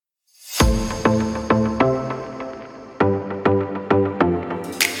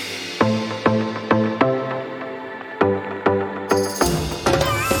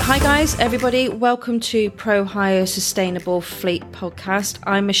guys, everybody. Welcome to Pro Hire Sustainable Fleet Podcast.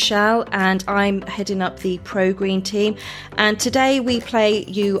 I'm Michelle and I'm heading up the Pro Green team. And today we play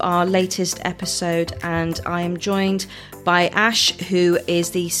you our latest episode, and I am joined by Ash, who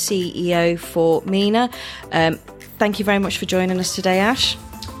is the CEO for Mina. Thank you very much for joining us today, Ash.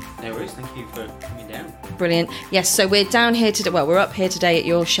 No worries, thank you for coming down. Brilliant. Yes, so we're down here today. Well, we're up here today at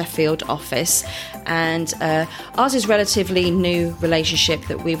your Sheffield office, and ours is a relatively new relationship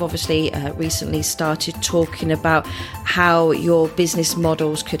that we've obviously recently started talking about how your business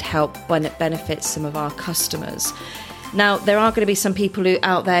models could help when it benefits some of our customers. Now, there are going to be some people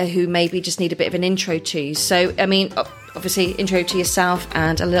out there who maybe just need a bit of an intro to you. So, I mean, obviously, intro to yourself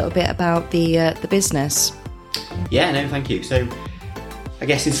and a little bit about the business. Yeah, no, thank you. So, I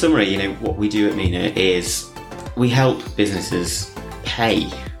guess in summary, what we do at Mina is we help businesses pay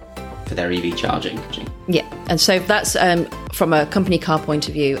for their EV charging. Yeah, and so that's from a company car point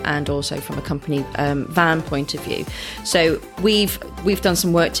of view and also from a company van point of view. So we've done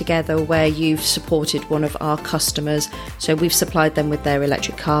some work together where you've supported one of our customers. So we've supplied them with their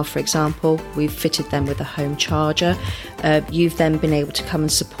electric car, for example. We've fitted them with a home charger. You've then been able to come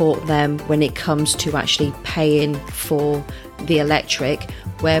and support them when it comes to actually paying for the electric,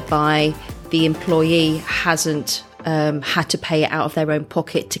 whereby the employee hasn't had to pay it out of their own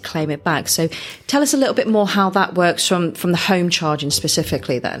pocket to claim it back. So tell us a little bit more how that works from the home charging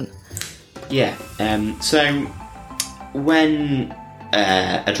specifically then. Yeah, so when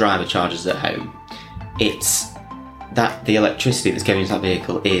a driver charges at home, it's that the electricity that's going into that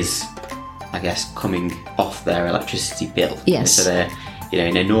vehicle is, I guess, coming off their electricity bill. Yes. So they're,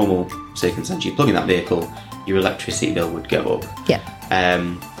 in a normal circumstance, you plug in that vehicle, your electricity bill would go up. Yeah.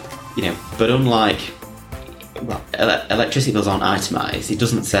 But unlike, electricity bills aren't itemised. It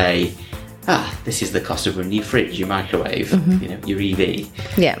doesn't say, this is the cost of running your fridge, your microwave, your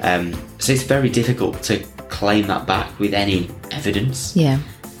EV. Yeah. So it's very difficult to claim that back with any evidence. Yeah.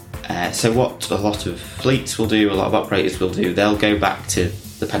 So what a lot of fleets will do, a lot of operators will do, they'll go back to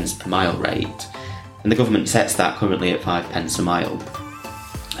the pence per mile rate, and the government sets that currently at 5 pence a mile.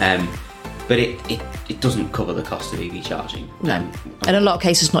 But it doesn't cover the cost of EV charging. No. In a lot of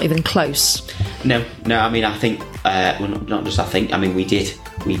cases, not even close. No. I mean, I think, not just I think,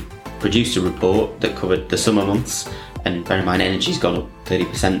 we produced a report that covered the summer months, and bear in mind, energy's gone up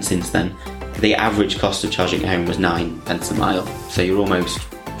 30% since then. The average cost of charging at home was 9 pence a mile, so you're almost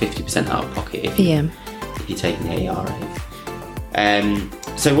 50% out of pocket if you're taking the ARA.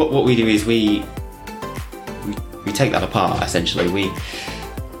 So what we do is we take that apart, essentially.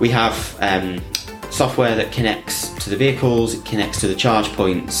 We have software that connects to the vehicles, it connects to the charge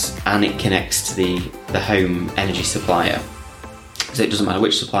points, and it connects to the home energy supplier. So it doesn't matter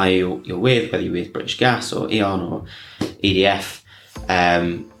which supplier you're with, whether you're with British Gas or E.ON or EDF.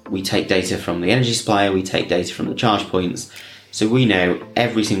 We take data from the energy supplier, we take data from the charge points. So we know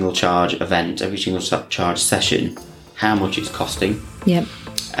every single charge event, every single charge session, how much it's costing. Yep.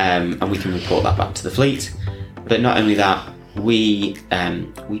 And we can report that back to the fleet. But not only that, we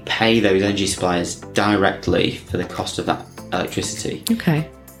pay those energy suppliers directly for the cost of that electricity. Okay.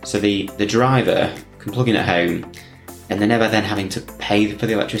 So the driver can plug in at home, and they're never then having to pay for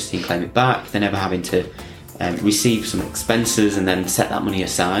the electricity and claim it back. They're never having to receive some expenses and then set that money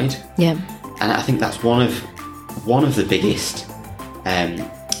aside. Yeah. And I think that's one of the biggest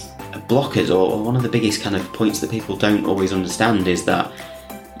blockers, or one of the biggest kind of points that people don't always understand, is that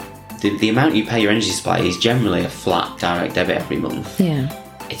the amount you pay your energy supply is generally a flat direct debit every month. Yeah.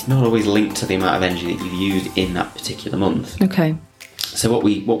 It's not always linked to the amount of energy that you've used in that particular month. Okay. So what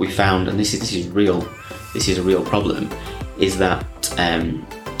we found, and this is a real problem, is that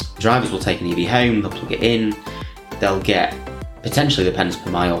drivers will take an EV home, they'll plug it in, they'll get potentially the pence per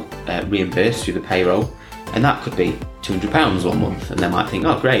mile reimbursed through the payroll, and that could be £200 one month, and they might think,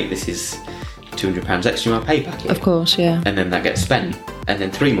 oh great, this is £200 extra in my pay packet. Of course, yeah. And then that gets spent. And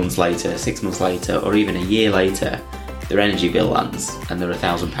then 3 months later, 6 months later, or even a year later, their energy bill lands and they're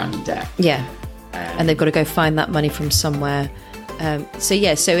 £1,000 in debt. Yeah. And they've got to go find that money from somewhere. So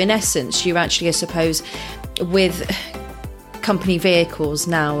in essence, you're actually, I suppose, with company vehicles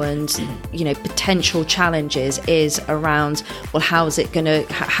now and, potential challenges is around, well, how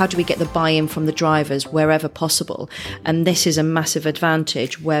do we get the buy-in from the drivers wherever possible? And this is a massive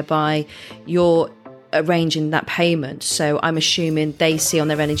advantage whereby you're arranging that payment. So I'm assuming they see on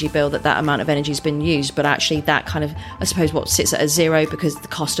their energy bill that amount of energy has been used, but actually that kind of, I suppose, sits at a zero because the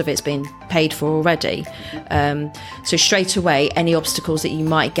cost of it's been paid for already. So straight away, any obstacles that you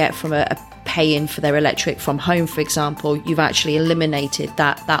might get from a pay-in for their electric from home, for example, you've actually eliminated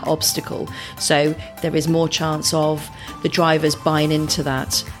that obstacle. So there is more chance of the drivers buying into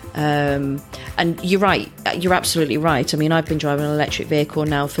that And you're right, you're absolutely right. I mean, I've been driving an electric vehicle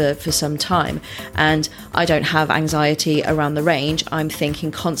now for some time, and I don't have anxiety around the range. I'm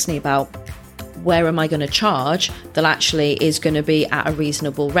thinking constantly about where am I going to charge that actually is going to be at a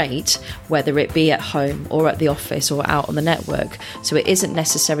reasonable rate, whether it be at home or at the office or out on the network. So it isn't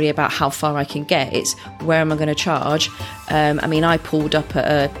necessarily about how far I can get, it's where am I going to charge. I mean, I pulled up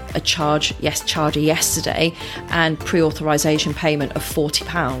at a charger yesterday, and pre-authorization payment of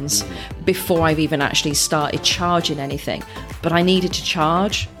 £40 before I've even actually started charging anything. But I needed to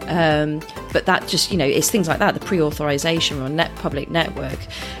charge. But that just, it's things like that, the pre-authorization on public network.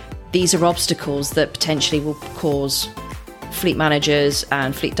 These are obstacles that potentially will cause fleet managers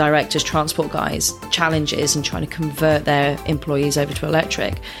and fleet directors, transport guys, challenges in trying to convert their employees over to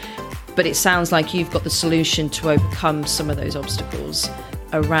electric. But it sounds like you've got the solution to overcome some of those obstacles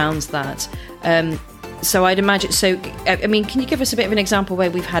around that. So I'd imagine. So I mean, can you give us a bit of an example where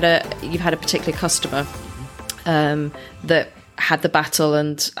you've had a particular customer that had the battle,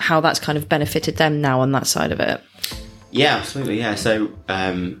 and how that's kind of benefited them now on that side of it? Yeah, absolutely. Yeah, so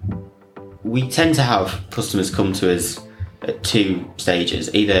we tend to have customers come to us at two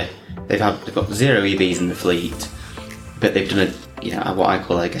stages. Either they've got 0 EVs in the fleet, but they've done what I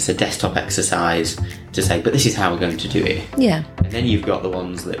call, I guess, a desktop exercise to say, but this is how we're going to do it. Yeah. And then you've got the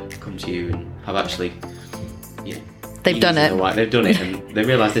ones that come to you and have actually, they've done it. They've done it, and they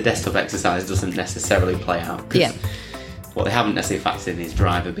realise the desktop exercise doesn't necessarily play out. Yeah. What they haven't necessarily factored in is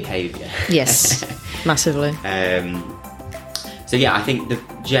driver behaviour. Yes, massively. So yeah, I think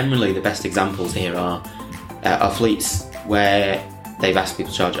generally the best examples here are fleets where they've asked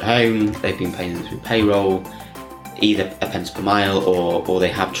people to charge at home, they've been paying them through payroll, either a pence per mile, or they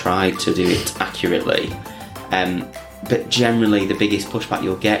have tried to do it accurately. But generally the biggest pushback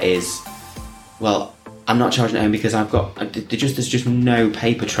you'll get is, well, I'm not charging at home because there's just no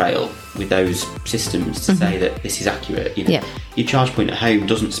paper trail with those systems to say that this is accurate. Your charge point at home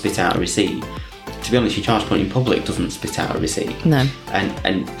doesn't spit out a receipt. To be honest, your charge point in public doesn't spit out a receipt. No.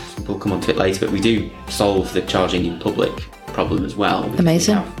 And we'll come on to it later, but we do solve the charging in public problem as well.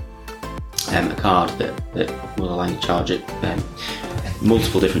 Amazing. We have a card that will allow you to charge at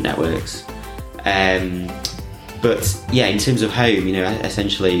multiple different networks. But yeah, in terms of home,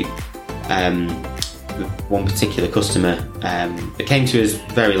 essentially, one particular customer that came to us,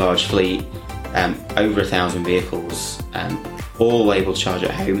 very large fleet, over 1,000 vehicles, all able to charge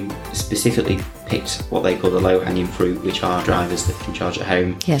at home, specifically picked what they call the low-hanging fruit, which are drivers that can charge at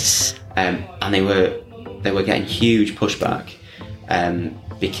home. Yes. And they were getting huge pushback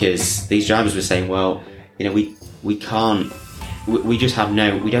because these drivers were saying, well, we can't, we just have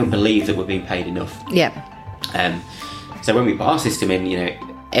we don't believe that we're being paid enough. Yeah. So when we put our system in,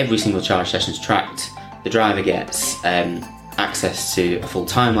 every single charge session is tracked. The driver gets access to a full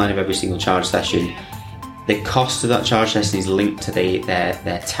timeline of every single charge session. The cost of that charge session is linked to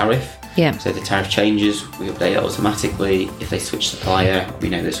their tariff. Yeah. So the tariff changes, we update it automatically. If they switch supplier, we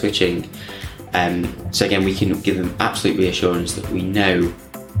know they're switching. So again, we can give them absolute reassurance that we know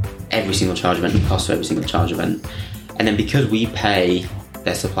every single charge event, the cost of every single charge event. And then because we pay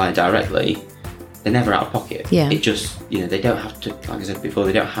their supplier directly, they're never out of pocket. Yeah. It just, they don't have to, like I said before,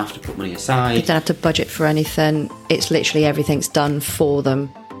 they don't have to put money aside. They don't have to budget for anything. It's literally everything's done for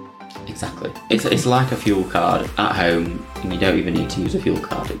them. Exactly. It's like a fuel card at home, and you don't even need to use a fuel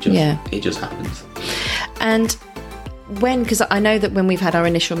card. It just happens. And because I know that when we've had our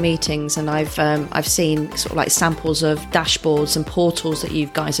initial meetings, and I've seen sort of like samples of dashboards and portals that you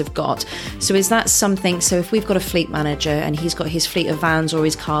guys have got. So is that something? So if we've got a fleet manager and he's got his fleet of vans or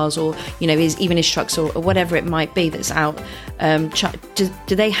his cars or even his trucks or whatever it might be that's out,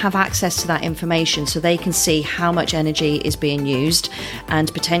 do they have access to that information so they can see how much energy is being used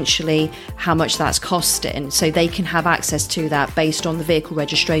and potentially how much that's costing? So they can have access to that based on the vehicle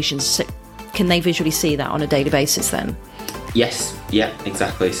registrations. So can they visually see that on a daily basis then? Yes, yeah,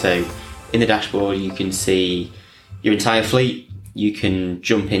 exactly. So in the dashboard you can see your entire fleet, you can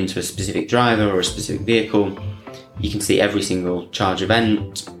jump into a specific driver or a specific vehicle, you can see every single charge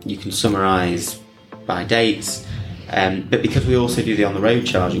event, you can summarise by dates, but because we also do the on-the-road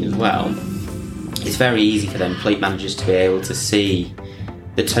charging as well, it's very easy for them fleet managers to be able to see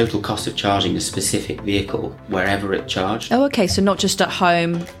the total cost of charging a specific vehicle wherever it charged. Oh, okay. So not just at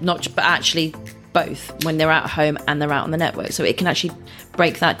home, but actually both when they're at home and they're out on the network. So it can actually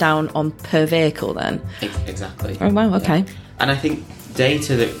break that down on per vehicle then. Exactly. Oh, wow. Okay. Yeah. And I think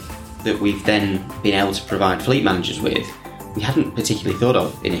data that we've then been able to provide fleet managers with, we hadn't particularly thought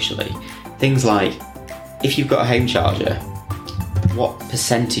of initially. Things like, if you've got a home charger, what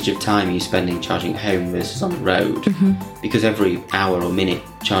percentage of time are you spending charging at home versus on the road? Because every hour or minute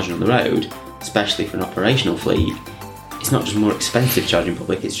charging on the road, especially for an operational fleet, it's not just more expensive charging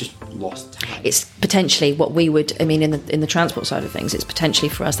public, it's just lost time. It's potentially what we would, I mean, in the transport side of things, it's potentially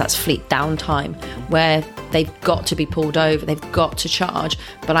for us, that's fleet downtime, where they've got to be pulled over, they've got to charge,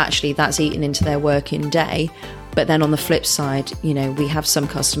 but actually that's eaten into their working day. But then on the flip side, you know, we have some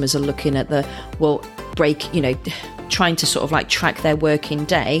customers are looking at trying to sort of like track their working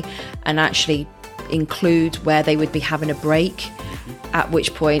day and actually include where they would be having a break, at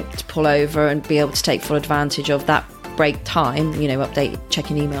which point to pull over and be able to take full advantage of that break time, you know, update,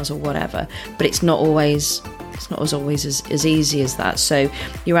 checking emails or whatever. But it's not always as easy as that. So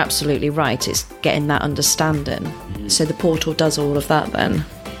you're absolutely right, it's getting that understanding. So the portal does all of that then.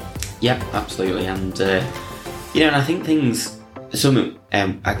 Yeah, absolutely. And and I think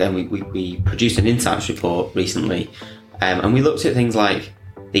again, we produced an insights report recently, and we looked at things like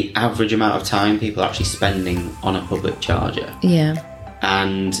the average amount of time people are actually spending on a public charger. Yeah.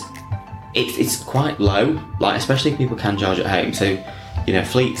 And it's quite low, like especially if people can charge at home. So, you know,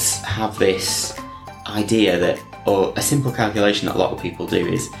 fleets have this idea that, or a simple calculation that a lot of people do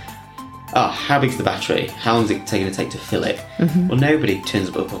is, how big's the battery? How long is it going to take to fill it? Well, nobody turns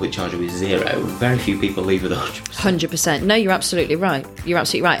up at a public charger with 0, and very few people leave with 100%. 100%. No, you're absolutely right. You're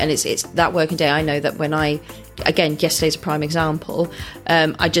absolutely right. And it's that working day. I know that when again, yesterday's a prime example,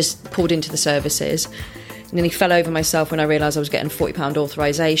 I just pulled into the services, nearly fell over myself when I realised I was getting £40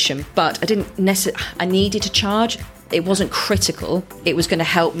 authorisation, but I needed to charge. It wasn't critical. It was going to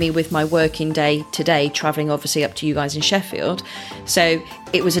help me with my working day today, travelling obviously up to you guys in Sheffield. So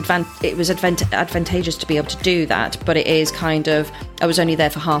it was advantageous to be able to do that, but it is kind of, I was only there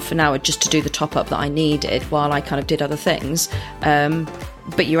for half an hour just to do the top up that I needed while I kind of did other things.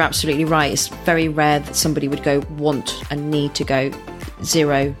 But you're absolutely right. It's very rare that somebody would want and need to go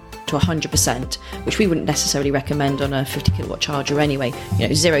 0 to 100%, which we wouldn't necessarily recommend on a 50 kilowatt charger anyway.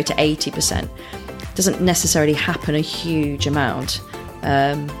 0 to 80%. Doesn't necessarily happen a huge amount,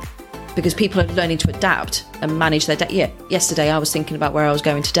 because people are learning to adapt and manage their day. Yesterday I was thinking about where I was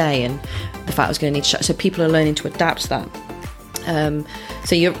going today and the fact I was going to need to so people are learning to adapt that.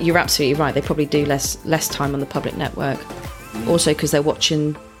 So you're absolutely right, they probably do less time on the public network, also because they're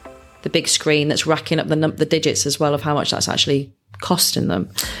watching the big screen that's racking up the digits as well of how much that's actually costing them.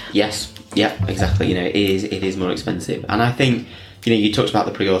 Yes, yeah, exactly. It is more expensive, and I think you talked about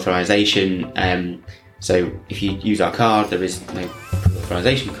the pre-authorization. So if you use our card, there is no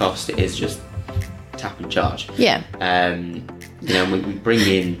pre-authorization cost. It is just tap and charge. Yeah. We bring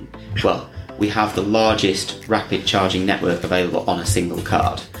in. Well, we have the largest rapid charging network available on a single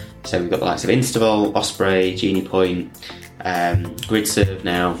card. So we've got the likes of Instavolt, Osprey, Genie Point, GridServe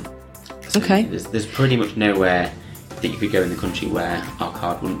now. So okay. There's pretty much nowhere that you could go in the country where our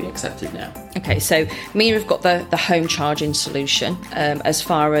card wouldn't be accepted now. Okay, so Mina have got the home charging solution as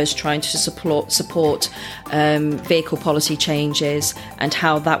far as trying to support vehicle policy changes and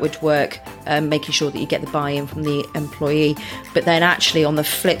how that would work, making sure that you get the buy-in from the employee. But then actually on the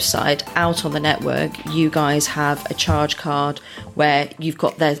flip side, out on the network, you guys have a charge card where you've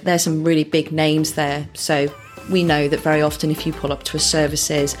got there's some really big names there. So we know that very often if you pull up to a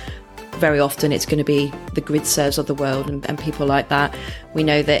services, very often it's going to be the GridServes of the world and people like that. We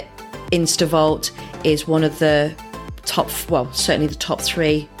know that Instavolt is one of the certainly the top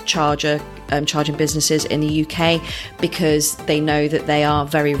 3 charging businesses in the UK, because they know that they are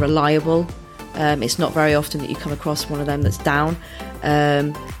very reliable. It's not very often that you come across one of them that's down.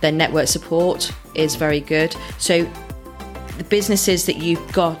 Their network support is very good. So the businesses that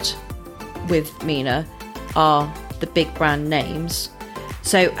you've got with Mina are the big brand names.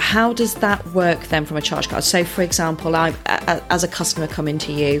 So how does that work then from a charge card? So for example, as a customer coming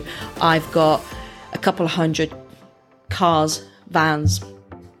to you, I've got a couple of 100 cars, vans,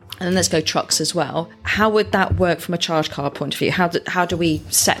 and then let's go trucks as well. How would that work from a charge card point of view? How do we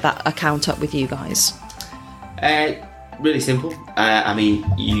set that account up with you guys? Really simple.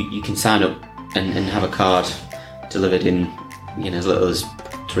 You can sign up and have a card delivered in as little as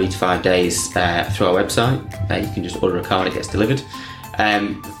 3 to 5 days through our website. You can just order a card, it gets delivered.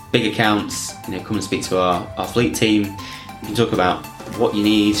 Big accounts, come and speak to our fleet team. You can talk about what you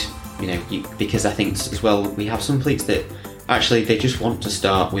need, because I think as well we have some fleets that actually they just want to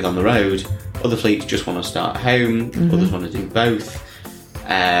start with on the road. Other fleets just want to start at home. Mm-hmm. Others want to do both.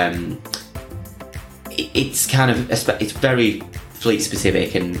 It's kind of it's very fleet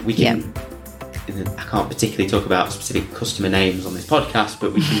specific, and we can. Yeah. I can't particularly talk about specific customer names on this podcast,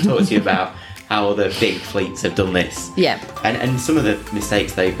 but we can talk to you about how other big fleets have done this. Yeah. And some of the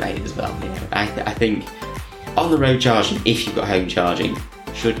mistakes they've made as well. I think on the road charging, if you've got home charging,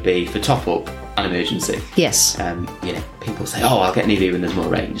 should be for top up and emergency. Yes. People say, oh, I'll get an EV when there's more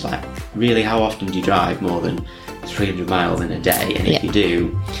range. Like, really, how often do you drive more than 300 miles in a day? And if you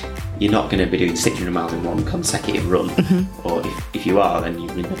do, you're not going to be doing 600 miles in one consecutive run. Or if you are, then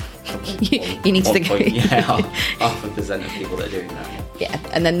you're in the you need to think. Half a percent of people that are doing that. Yeah,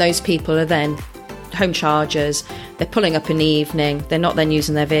 and then those people are then home chargers. They're pulling up in the evening. They're not then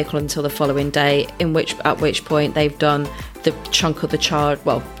using their vehicle until the following day. At which point they've done the chunk of the charge.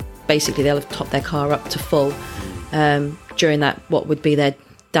 Well, basically they'll have topped their car up to full during that what would be their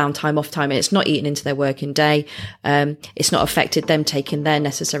downtime, off time, and it's not eaten into their working day. It's not affected them taking their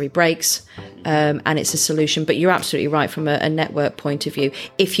necessary breaks, and it's a solution. But you're absolutely right from a network point of view.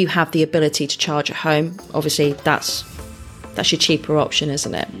 If you have the ability to charge at home, obviously that's your cheaper option,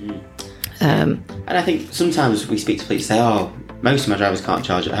 isn't it? And I think sometimes we speak to fleets say, oh, most of my drivers can't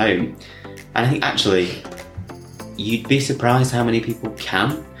charge at home. And I think actually you'd be surprised how many people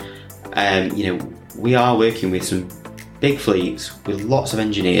can. We are working with some big fleets with lots of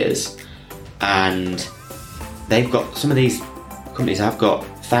engineers, and they've got, some of these companies have got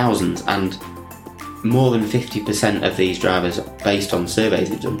thousands, and more than 50% of these drivers, based on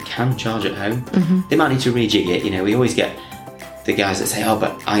surveys they've done, can charge at home. They might need to rejig it. We always get the guys that say, oh,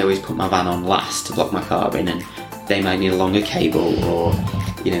 but I always put my van on last to block my car in, and they might need a longer cable, or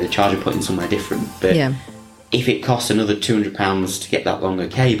the charger put in somewhere different. But if it costs another £200 to get that longer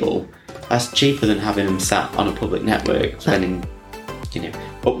cable, that's cheaper than having them sat on a public network, spending,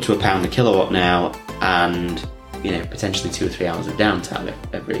 up to £1 a kilowatt now, and potentially 2 or 3 hours of downtime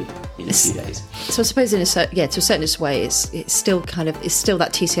every few days. So I suppose to a certain way, it's still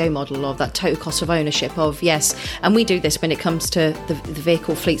that TCO model of that total cost of ownership of, yes, and we do this when it comes to the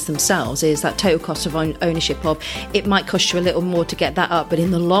vehicle fleets themselves, is that total cost of ownership of, it might cost you a little more to get that up, but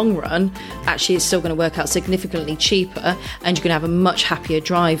in the long run, actually it's still going to work out significantly cheaper, and you're going to have a much happier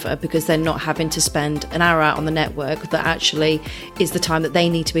driver because they're not having to spend an hour out on the network that actually is the time that they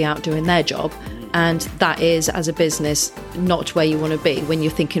need to be out doing their job. And that is, as a business, not where you want to be when you're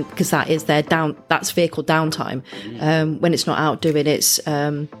thinking, because that is that's vehicle downtime. When it's not out doing its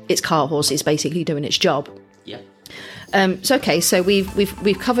car horse, it's basically doing its job. Yeah. So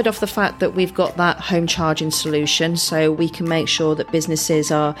we've covered off the fact that we've got that home charging solution, so we can make sure that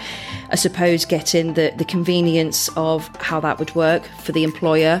businesses are, I suppose, getting the convenience of how that would work for the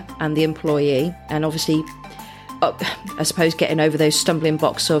employer and the employee, and obviously, I suppose, getting over those stumbling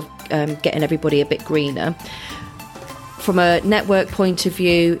blocks of getting everybody a bit greener. From a network point of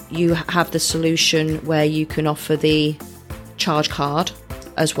view, you have the solution where you can offer the charge card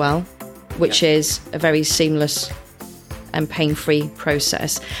as well, which is a very seamless and pain-free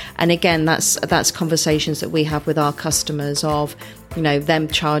process. And again, that's conversations that we have with our customers of, them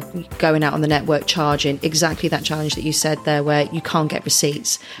going out on the network charging, exactly that challenge that you said there, where you can't get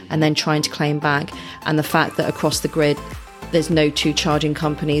receipts and then trying to claim back, and the fact that across the grid there's no two charging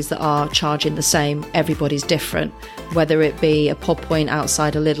companies that are charging the same. Everybody's different, whether it be a pod point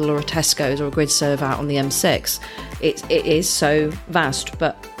outside a Lidl or a Tesco's or a grid serve out on the M6. It is so vast,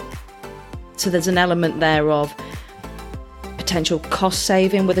 but so there's an element there of potential cost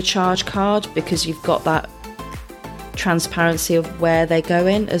saving with a charge card because you've got that transparency of where they're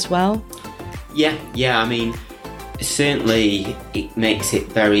going as well. Yeah. I mean, certainly it makes it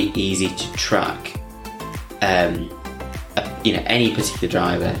very easy to track any particular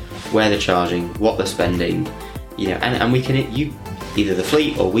driver, where they're charging, what they're spending, and we can, either the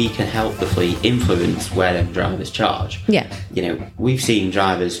fleet or we can help the fleet influence where them drivers charge. Yeah. We've seen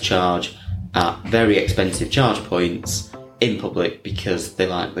drivers charge at very expensive charge points in public because they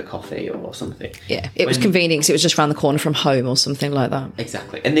like the coffee or something. Yeah, it was convenient because it was just around the corner from home or something like that.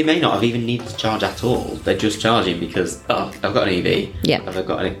 Exactly. And they may not have even needed to charge at all. They're just charging because, I've got an EV. Yeah. I've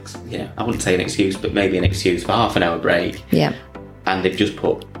got I wouldn't say an excuse, but maybe an excuse for half an hour break. Yeah. And they've just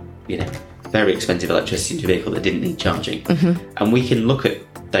put, very expensive electricity into a vehicle that didn't need charging. Mm-hmm. And we can look at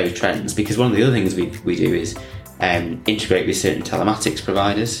those trends because one of the other things we do is integrate with certain telematics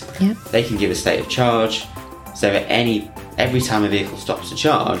providers. Yeah. They can give a state of charge. So every time a vehicle stops to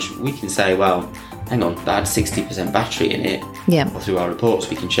charge, we can say, well, hang on, that had 60% battery in it. Yeah. Or through our reports,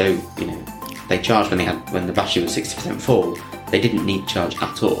 we can show, they charged when the battery was 60% full. They didn't need charge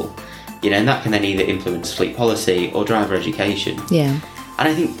at all. And that can then either influence fleet policy or driver education. Yeah. And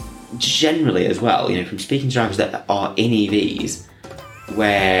I think generally as well, from speaking to drivers that are in EVs,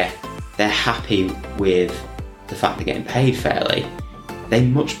 where they're happy with the fact they're getting paid fairly, they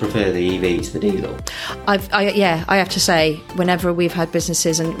much prefer the EV to the diesel. I have to say, whenever we've had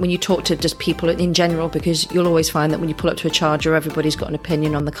businesses, and when you talk to just people in general, because you'll always find that when you pull up to a charger, everybody's got an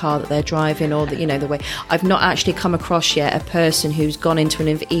opinion on the car that they're driving, or the way. I've not actually come across yet a person who's gone into an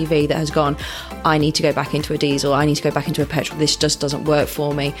EV that has gone, I need to go back into a diesel, I need to go back into a petrol, this just doesn't work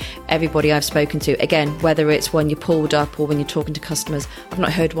for me. Everybody I've spoken to, again, whether it's when you're pulled up or when you're talking to customers, I've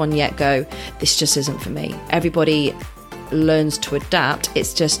not heard one yet go, this just isn't for me. Everybody learns to adapt.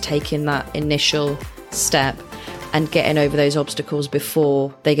 It's just taking that initial step and getting over those obstacles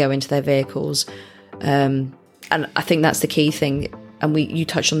before they go into their vehicles. And I think that's the key thing. And you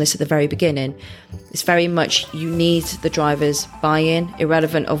touched on this at the very beginning. It's very much you need the driver's buy-in,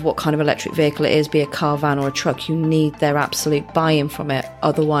 irrelevant of what kind of electric vehicle it is, be a car, van or a truck. You need their absolute buy-in from it.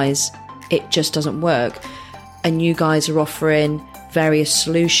 Otherwise, it just doesn't work. And you guys are offering various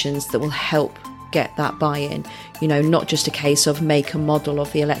solutions that will help get that buy-in. Not just a case of make and model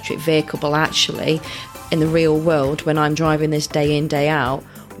of the electric vehicle, but actually in the real world, when I'm driving this day in, day out,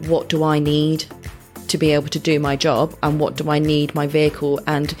 what do I need to be able to do my job, and what do I need my vehicle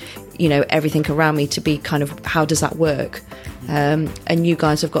and everything around me to be kind of, how does that work? And you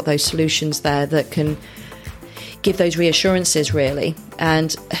guys have got those solutions there that can give those reassurances, really,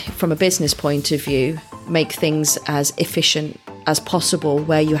 and from a business point of view, make things as efficient as possible,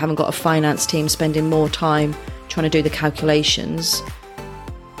 where you haven't got a finance team spending more time trying to do the calculations,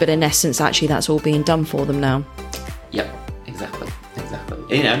 but in essence, actually, that's all being done for them now. Yep, exactly.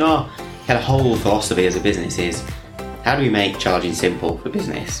 And our kind of whole philosophy as a business is, how do we make charging simple for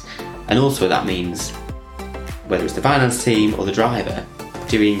business? And also that means, whether it's the finance team or the driver,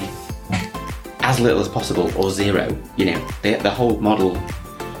 doing as little as possible or zero. The whole model,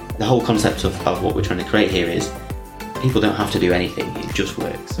 the whole concept of what we're trying to create here is, people don't have to do anything, it just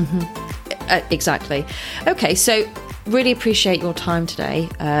works. Exactly. Okay, so really appreciate your time today.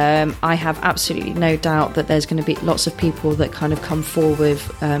 I have absolutely no doubt that there's going to be lots of people that kind of come forward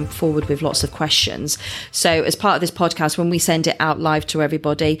with lots of questions. So as part of this podcast, when we send it out live to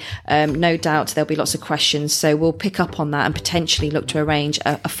everybody, no doubt there'll be lots of questions. So we'll pick up on that and potentially look to arrange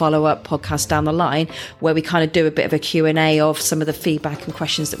a follow-up podcast down the line where we kind of do a bit of a Q&A of some of the feedback and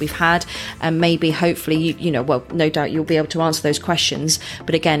questions that we've had, and maybe hopefully no doubt you'll be able to answer those questions.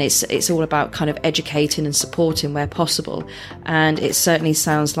 But again, it's all about kind of educating and supporting where possible. And it certainly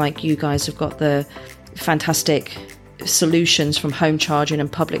sounds like you guys have got the fantastic solutions from home charging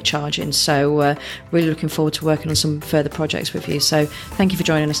and public charging. So really looking forward to working on some further projects with you. So thank you for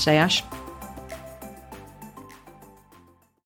joining us today, Ash.